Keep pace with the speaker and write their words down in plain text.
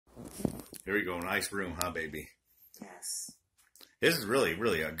Here we go. Nice room, huh, baby? Yes. This is really,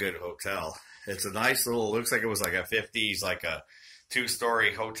 really a good hotel. It's a nice little, looks like it was like a 50s, like a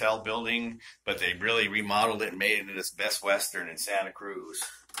 2-story hotel building, but they really remodeled it and made it into this Best Western in Santa Cruz.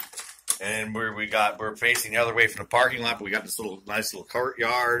 And we're facing the other way from the parking lot, but we got this little nice little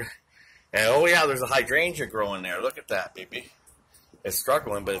courtyard. And oh yeah, there's a hydrangea growing there. Look at that, baby. It's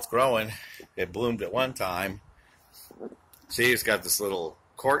struggling, but it's growing. It bloomed at one time. See, it's got this little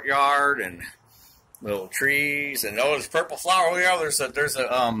courtyard and little trees, and oh, there's purple flower. Oh yeah, there's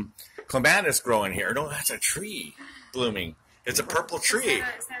a clematis growing here. No, that's a tree blooming. It's a purple tree.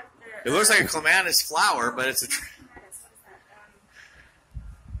 It looks like a clematis flower, but it's a tree.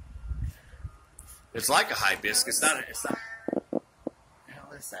 It's like a hibiscus. It's not.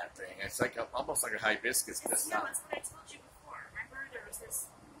 What is that thing? It's like almost like a hibiscus, but it's not. That's what I told you before. Remember, there was this.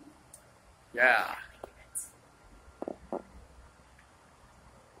 Yeah.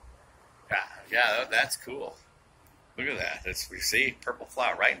 Yeah, that's cool. Look at that. You see, purple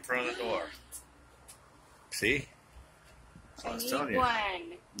flower right in front of the door. See? I need one.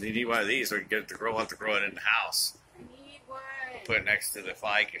 You need one of these, so you get to grow it in the house. I need one. Put it next to the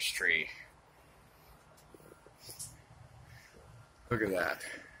ficus tree. Look at that.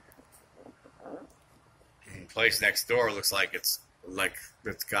 And the place next door looks like it's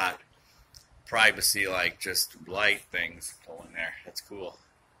got privacy, like just light things going there. That's cool.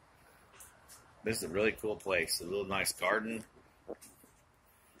 This is a really cool place. A little nice garden.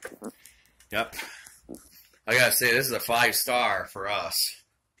 Yep. I gotta say, this is a 5-star for us.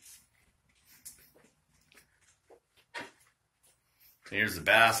 Here's the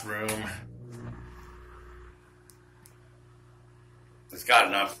bathroom. It's got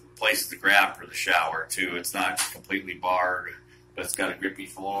enough places to grab for the shower too. It's not completely barred, but it's got a grip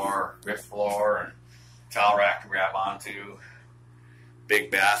floor, and towel rack to grab onto. Big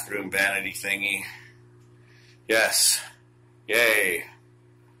bathroom vanity thingy. Yes. Yay.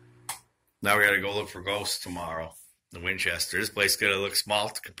 Now we gotta go look for ghosts tomorrow. The Winchester. This place is gonna look small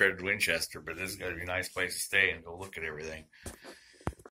compared to Winchester, but this is gonna be a nice place to stay and go look at everything.